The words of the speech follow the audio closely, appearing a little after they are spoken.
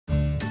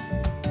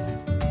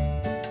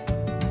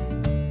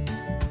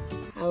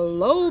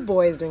Hello,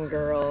 boys and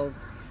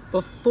girls.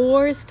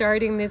 Before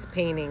starting this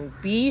painting,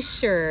 be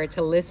sure to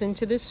listen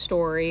to the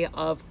story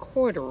of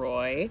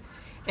Corduroy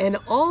and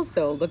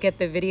also look at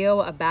the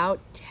video about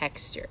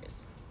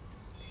textures.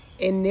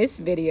 In this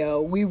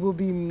video, we will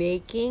be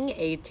making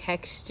a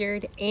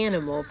textured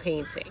animal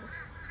painting.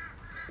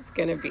 It's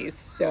gonna be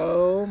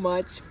so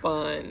much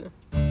fun.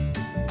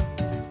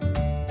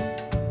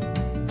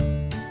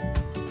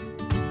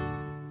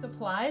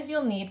 Supplies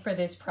you'll need for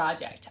this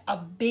project: a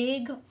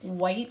big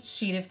white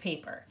sheet of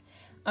paper,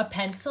 a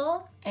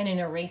pencil, and an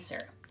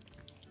eraser.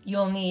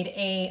 You'll need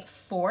a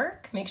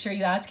fork. Make sure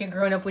you ask your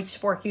grown-up which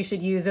fork you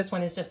should use. This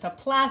one is just a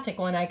plastic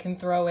one I can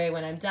throw away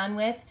when I'm done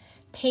with.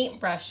 Paint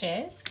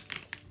brushes.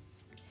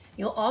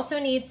 You'll also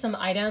need some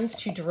items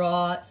to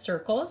draw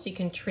circles. You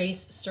can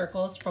trace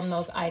circles from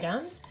those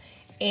items.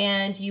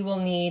 And you will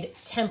need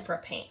tempera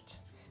paint.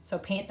 So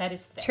paint that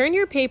is thick. Turn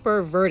your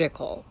paper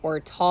vertical or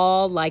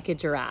tall like a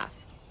giraffe.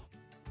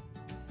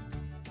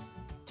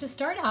 To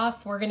start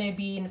off, we're gonna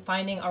be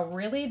finding a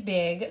really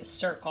big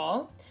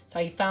circle. So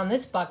I found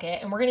this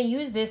bucket and we're gonna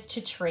use this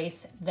to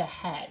trace the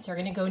head. So we're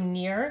gonna go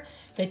near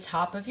the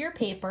top of your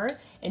paper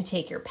and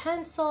take your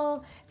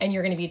pencil and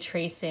you're gonna be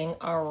tracing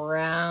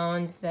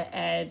around the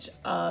edge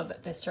of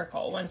the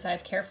circle. Once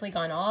I've carefully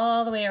gone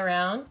all the way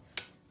around,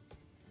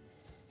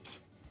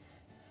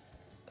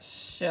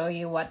 show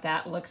you what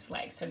that looks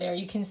like. So there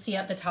you can see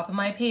at the top of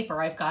my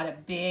paper, I've got a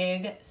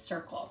big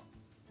circle.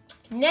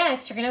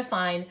 Next, you're gonna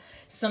find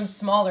some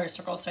smaller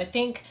circles. So I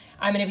think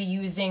I'm gonna be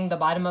using the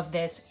bottom of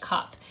this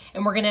cup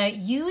and we're gonna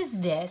use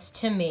this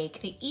to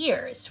make the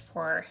ears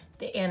for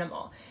the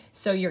animal.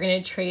 So you're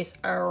gonna trace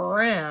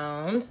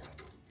around.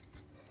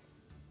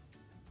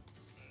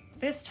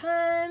 This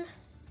time,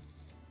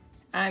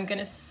 I'm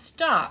gonna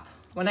stop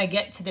when I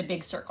get to the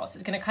big circles.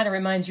 It's gonna kind of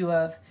remind you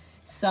of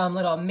some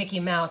little Mickey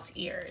Mouse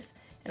ears.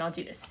 And I'll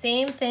do the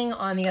same thing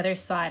on the other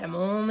side. I'm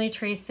only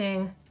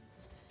tracing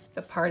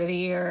the part of the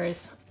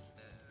ears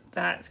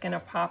that's gonna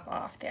pop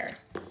off there.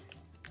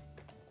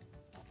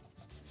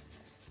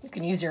 You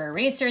can use your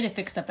eraser to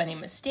fix up any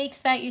mistakes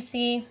that you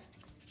see.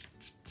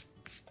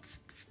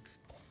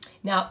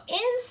 Now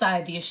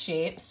inside these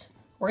shapes,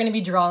 we're gonna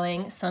be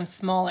drawing some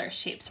smaller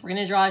shapes. We're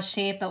gonna draw a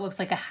shape that looks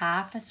like a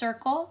half a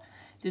circle.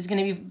 This is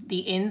gonna be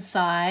the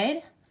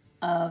inside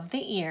of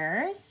the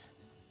ears.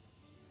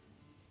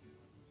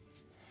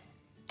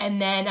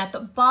 And then at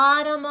the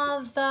bottom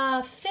of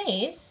the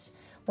face,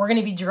 we're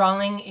gonna be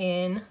drawing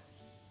in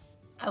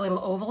a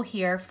little oval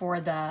here for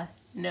the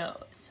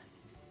nose.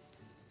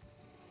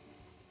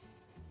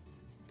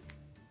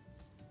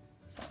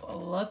 So it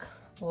will look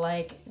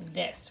like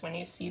this when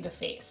you see the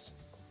face.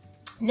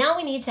 Now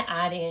we need to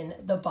add in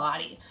the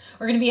body.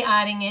 We're gonna be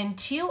adding in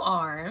 2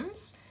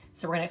 arms.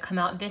 So we're gonna come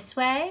out this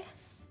way,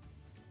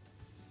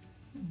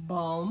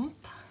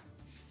 bump,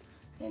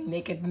 and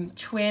make a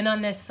twin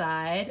on this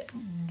side,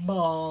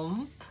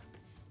 bump.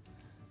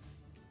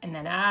 And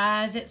then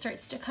as it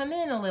starts to come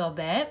in a little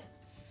bit,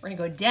 we're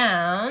gonna go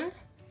down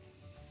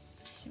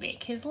to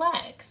make his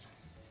legs.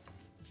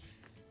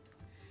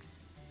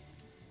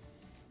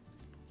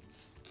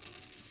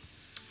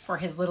 For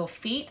his little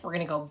feet, we're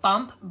gonna go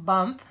bump,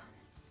 bump,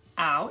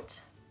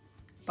 out,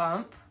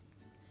 bump,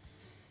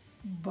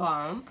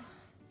 bump,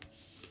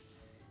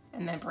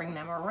 and then bring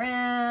them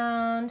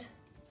around.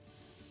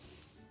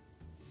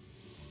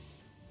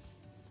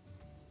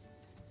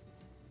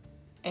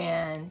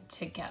 And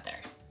together.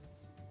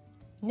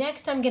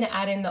 Next, I'm gonna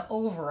add in the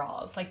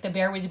overalls, like the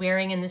bear was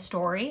wearing in the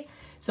story.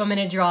 So I'm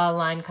gonna draw a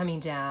line coming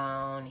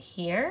down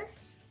here,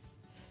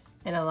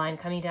 and a line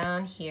coming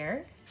down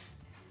here.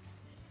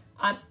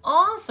 I'm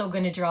also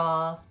gonna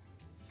draw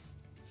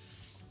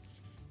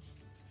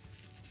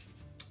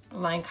a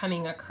line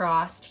coming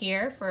across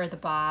here for the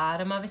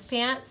bottom of his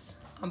pants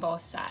on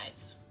both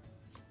sides.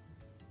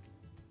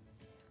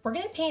 We're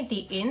gonna paint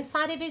the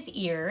inside of his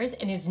ears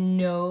and his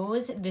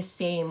nose the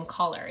same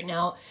color.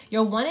 Now,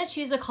 you'll wanna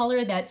choose a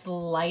color that's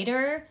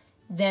lighter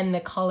than the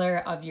color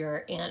of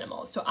your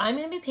animal. So I'm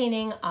gonna be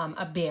painting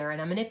a bear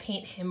and I'm gonna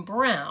paint him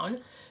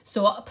brown.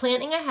 So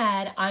planning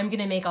ahead, I'm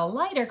gonna make a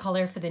lighter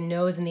color for the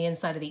nose and the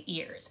inside of the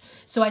ears.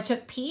 So I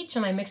took peach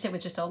and I mixed it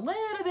with just a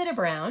little bit of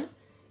brown.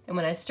 And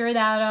when I stir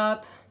that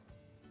up,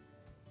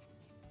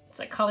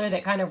 it's a color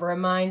that kind of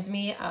reminds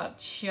me of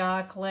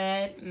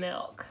chocolate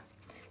milk.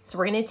 So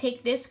we're gonna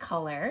take this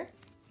color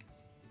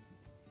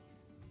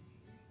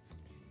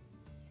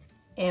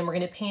and we're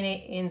gonna paint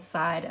it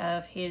inside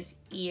of his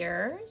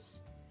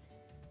ears.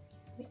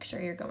 Make sure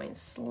you're going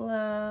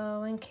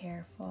slow and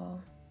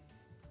careful.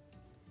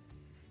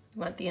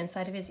 You want the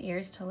inside of his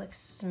ears to look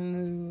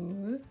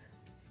smooth.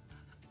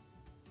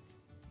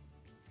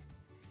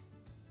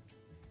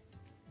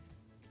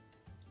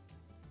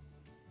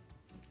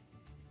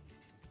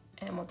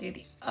 And we'll do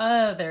the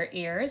other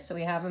ears so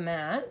we have a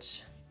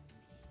match.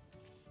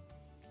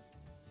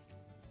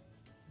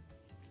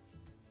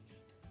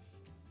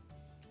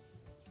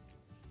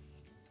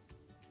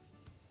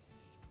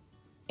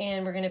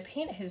 And we're gonna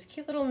paint his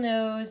cute little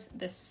nose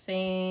the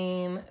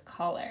same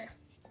color.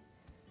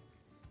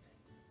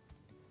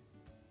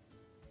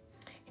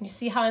 You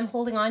see how I'm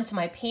holding on to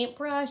my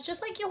paintbrush,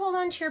 just like you hold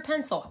on to your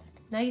pencil.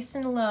 Nice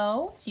and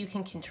low, so you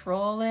can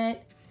control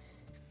it.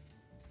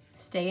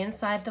 Stay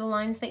inside the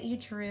lines that you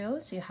drew,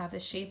 so you have the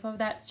shape of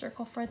that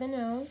circle for the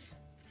nose.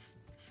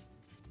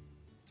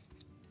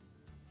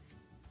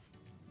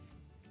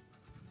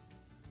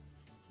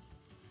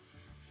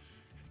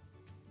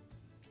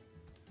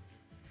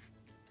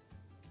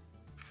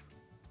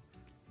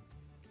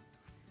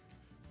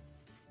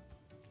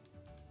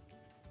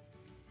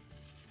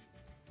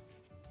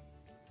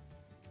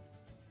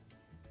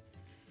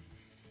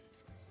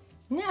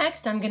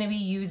 Next, I'm going to be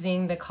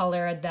using the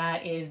color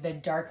that is the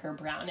darker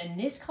brown. And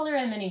this color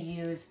I'm going to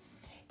use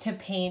to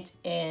paint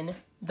in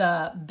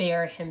the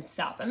bear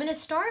himself. I'm going to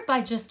start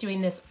by just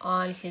doing this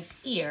on his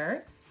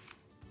ear,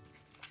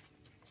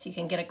 so you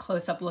can get a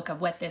close-up look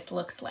of what this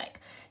looks like.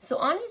 So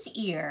on his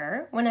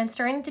ear, when I'm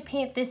starting to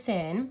paint this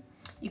in,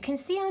 you can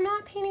see I'm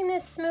not painting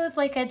this smooth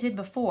like I did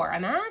before.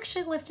 I'm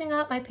actually lifting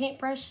up my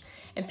paintbrush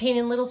and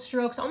painting little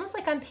strokes, almost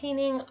like I'm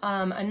painting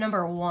a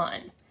number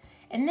 1.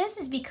 And this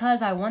is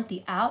because I want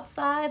the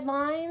outside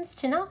lines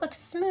to not look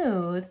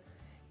smooth,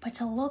 but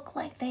to look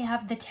like they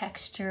have the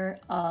texture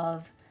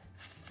of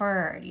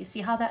fur. Do you see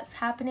how that's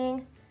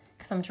happening?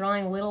 Because I'm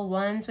drawing little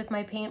ones with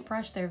my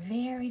paintbrush. They're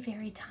very,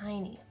 very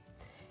tiny.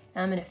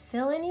 Now I'm going to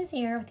fill in his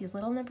ear with these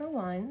little number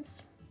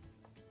 1s.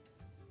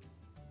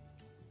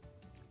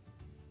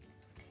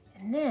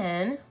 And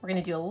then we're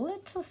going to do a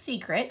little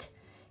secret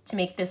to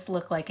make this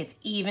look like it's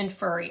even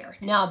furrier.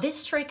 Now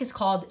this trick is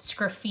called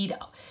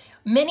sgraffito.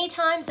 Many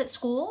times at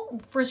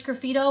school for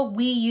sgraffito,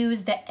 we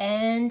use the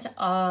end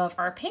of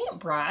our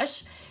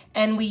paintbrush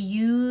and we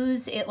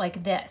use it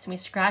like this. And we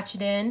scratch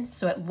it in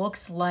so it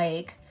looks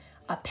like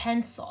a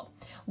pencil.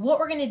 What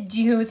we're gonna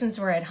do since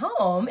we're at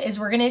home is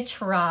we're gonna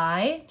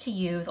try to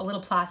use a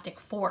little plastic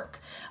fork.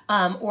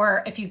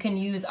 Or if you can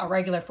use a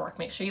regular fork,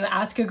 make sure you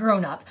ask a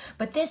grown-up.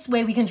 But this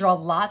way we can draw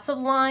lots of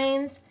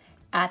lines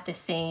at the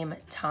same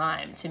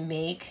time to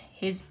make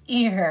his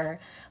ear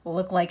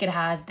look like it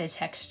has the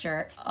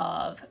texture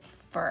of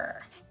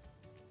fur.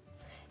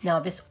 Now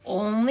this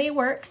only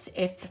works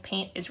if the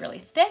paint is really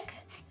thick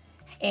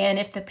and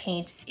if the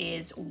paint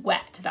is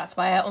wet. That's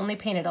why I only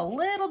painted a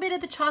little bit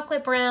of the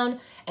chocolate brown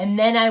and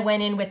then I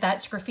went in with that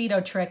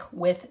sgraffito trick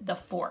with the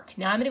fork.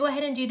 Now I'm gonna go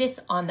ahead and do this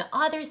on the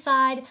other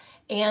side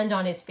and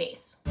on his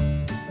face.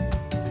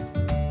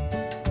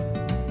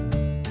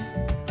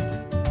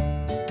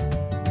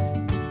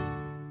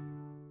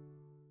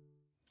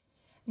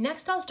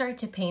 Next, I'll start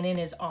to paint in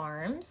his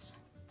arms.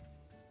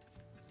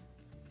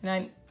 And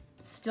I'm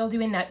still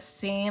doing that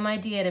same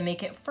idea to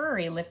make it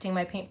furry, lifting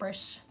my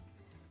paintbrush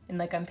and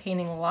like I'm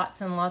painting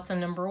lots and lots of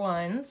number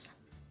 1s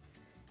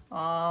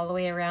all the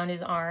way around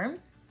his arm.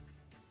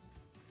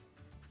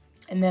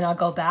 And then I'll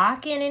go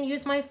back in and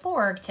use my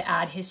fork to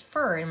add his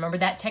fur. And remember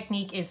that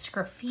technique is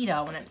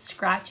sgraffito, when I'm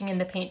scratching in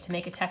the paint to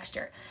make a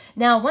texture.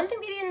 Now, one thing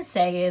we didn't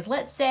say is,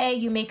 let's say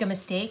you make a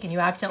mistake and you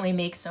accidentally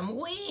make some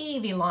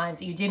wavy lines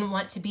that you didn't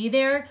want to be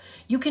there.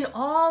 You can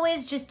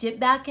always just dip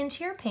back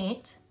into your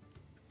paint,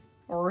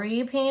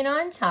 repaint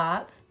on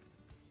top,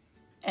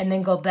 and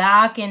then go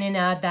back in and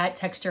add that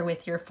texture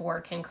with your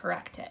fork and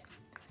correct it.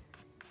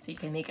 So you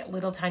can make it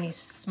little tiny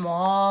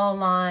small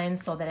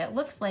lines so that it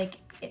looks like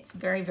it's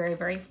very, very,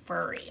 very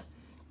furry.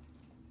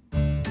 For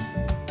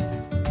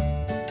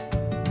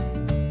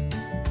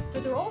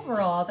the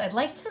overalls, I'd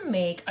like to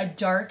make a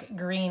dark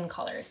green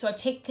color. So I've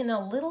taken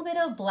a little bit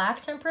of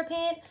black tempera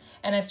paint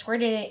and I've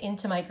squirted it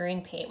into my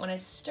green paint. When I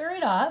stir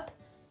it up,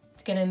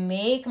 it's gonna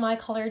make my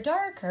color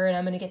darker and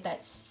I'm gonna get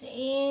that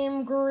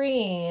same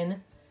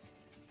green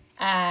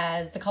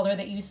as the color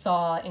that you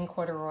saw in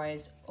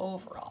Corduroy's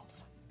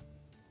overalls.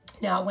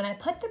 Now, when I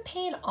put the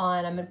paint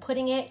on, I'm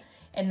putting it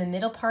in the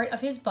middle part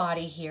of his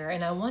body here,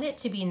 and I want it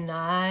to be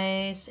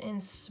nice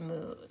and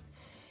smooth.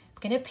 I'm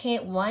gonna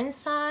paint one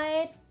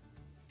side,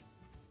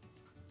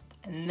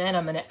 and then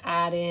I'm gonna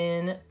add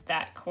in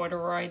that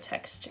corduroy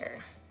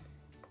texture.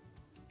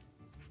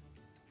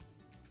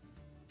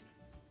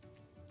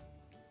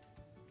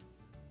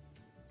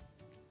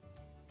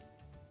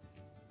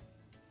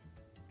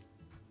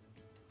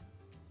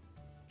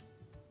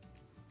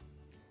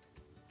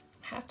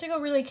 Have to go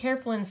really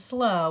careful and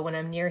slow when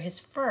I'm near his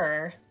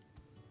fur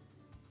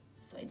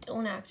so I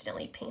don't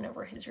accidentally paint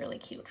over his really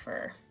cute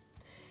fur.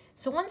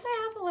 So once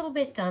I have a little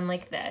bit done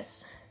like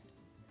this,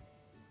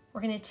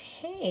 we're gonna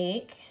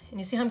take, and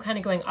you see how I'm kind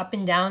of going up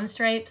and down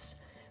stripes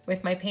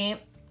with my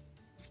paint?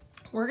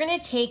 We're gonna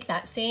take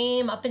that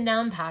same up and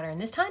down pattern,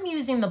 this time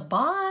using the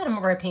bottom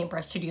of our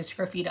paintbrush to do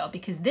sgraffito,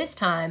 because this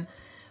time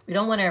we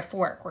don't want our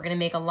fork. We're gonna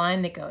make a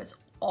line that goes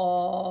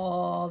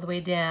all the way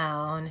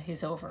down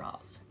his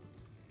overalls.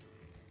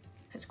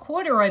 Because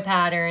corduroy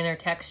pattern or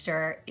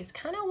texture is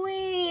kind of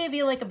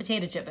wavy like a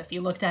potato chip if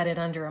you looked at it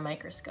under a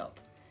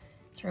microscope.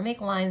 So we're gonna make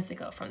lines that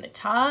go from the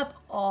top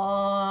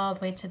all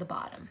the way to the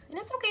bottom. And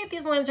it's okay if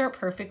these lines aren't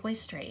perfectly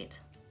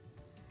straight,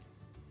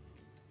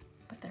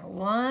 but they're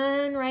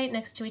one right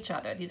next to each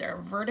other. These are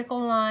vertical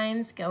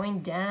lines going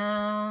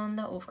down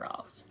the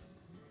overalls.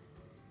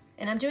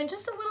 And I'm doing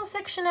just a little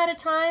section at a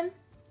time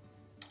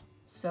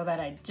so that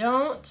I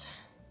don't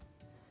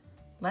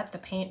let the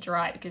paint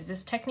dry, because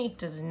this technique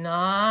does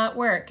not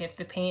work if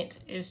the paint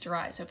is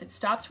dry. So if it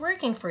stops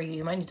working for you,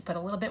 you might need to put a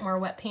little bit more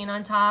wet paint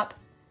on top,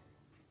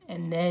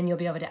 and then you'll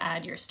be able to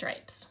add your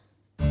stripes.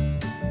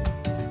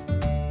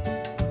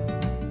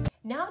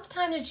 Now it's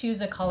time to choose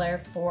a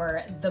color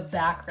for the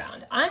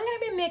background. I'm going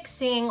to be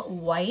mixing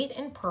white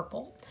and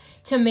purple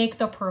to make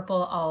the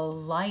purple a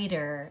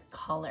lighter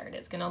colored.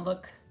 It's going to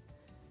look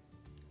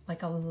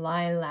like a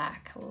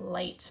lilac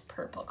light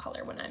purple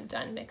color when I'm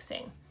done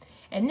mixing.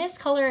 And this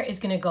color is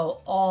going to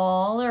go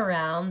all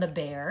around the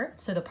bear.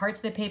 So the parts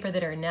of the paper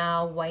that are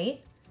now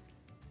white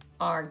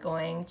are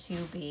going to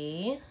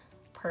be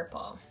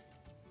purple.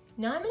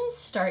 Now I'm going to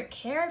start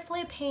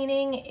carefully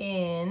painting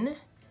in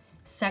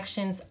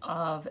sections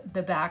of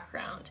the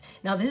background.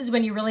 Now this is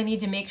when you really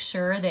need to make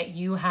sure that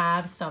you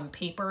have some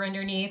paper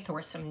underneath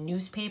or some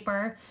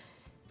newspaper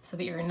so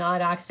that you're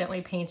not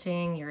accidentally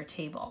painting your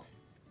table.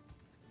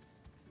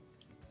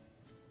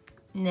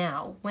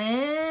 Now,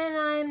 when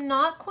I'm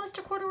not close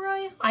to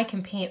corduroy, I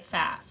can paint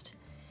fast.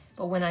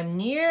 But when I'm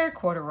near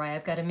corduroy,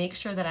 I've got to make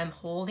sure that I'm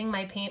holding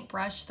my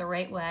paintbrush the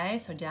right way.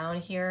 So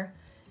down here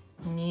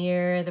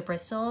near the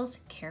bristles,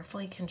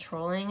 carefully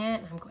controlling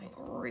it. I'm going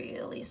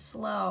really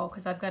slow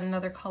because I've got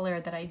another color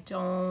that I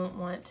don't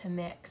want to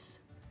mix.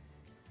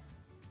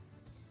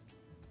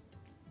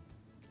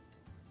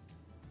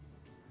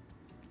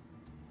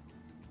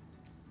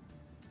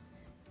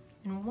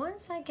 And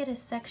once I get a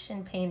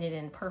section painted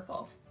in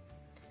purple,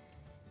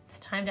 it's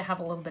time to have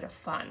a little bit of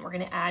fun. We're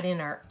going to add in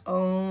our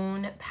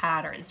own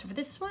pattern. So for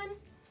this one,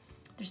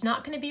 there's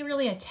not going to be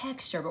really a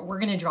texture, but we're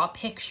going to draw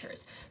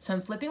pictures. So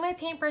I'm flipping my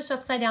paintbrush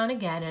upside down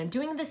again, and I'm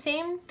doing the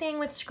same thing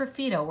with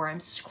Sgraffito where I'm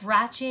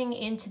scratching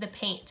into the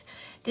paint.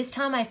 This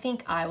time I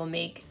think I will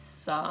make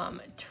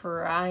some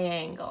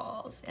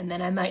triangles, and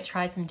then I might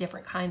try some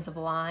different kinds of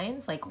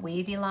lines, like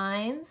wavy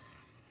lines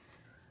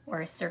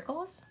or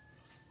circles.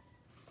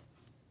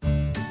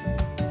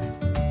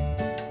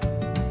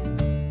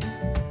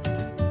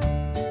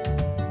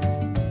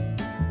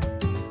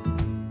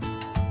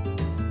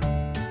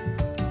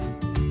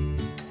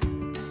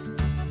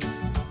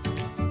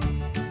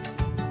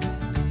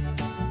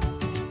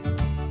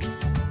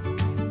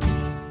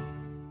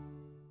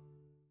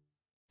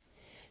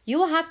 You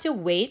will have to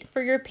wait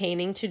for your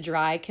painting to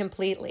dry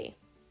completely.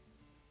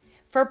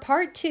 For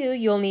part 2,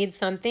 you'll need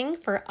something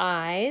for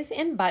eyes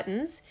and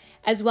buttons,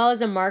 as well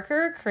as a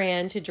marker or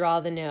crayon to draw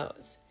the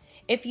nose.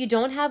 If you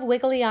don't have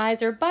wiggly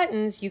eyes or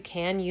buttons, you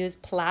can use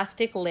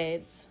plastic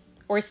lids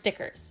or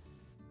stickers.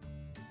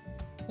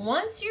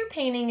 Once your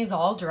painting is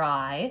all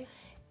dry,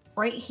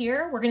 right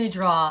here, we're going to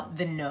draw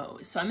the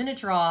nose. So I'm going to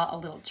draw a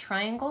little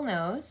triangle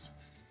nose,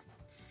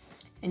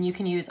 and you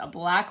can use a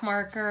black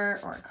marker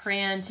or a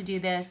crayon to do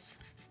this.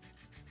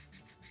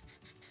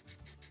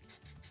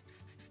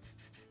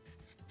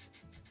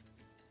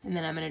 And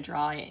then I'm going to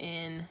draw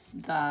in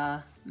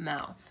the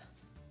mouth.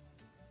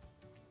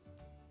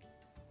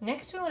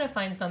 Next, we want to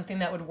find something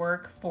that would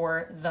work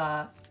for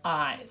the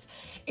eyes.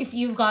 If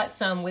you've got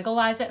some wiggle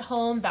eyes at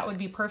home, that would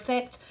be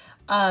perfect.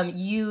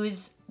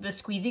 Use the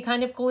squeezy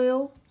kind of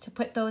glue to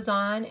put those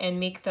on and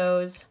make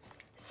those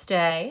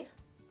stay.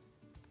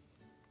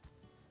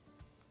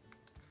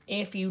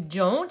 If you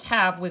don't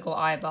have wiggle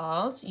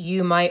eyeballs,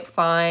 you might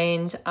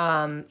find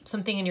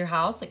something in your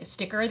house, like a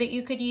sticker that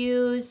you could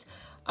use.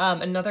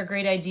 Another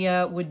great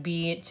idea would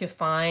be to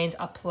find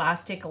a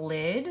plastic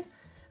lid,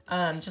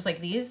 just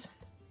like these,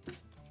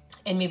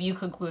 and maybe you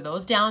could glue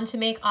those down to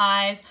make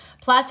eyes.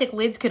 Plastic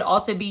lids could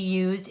also be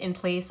used in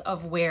place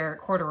of where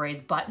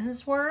corduroy's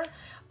buttons were.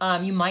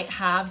 You might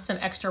have some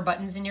extra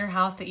buttons in your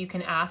house that you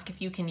can ask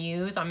if you can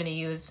use. I'm going to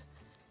use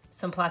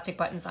some plastic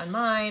buttons on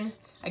mine.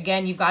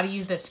 Again, you've got to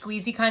use the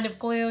squeezy kind of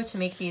glue to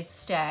make these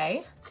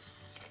stay.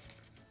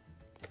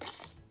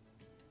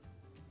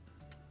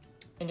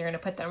 And you're going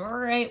to put them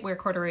right where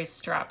corduroy's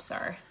straps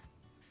are.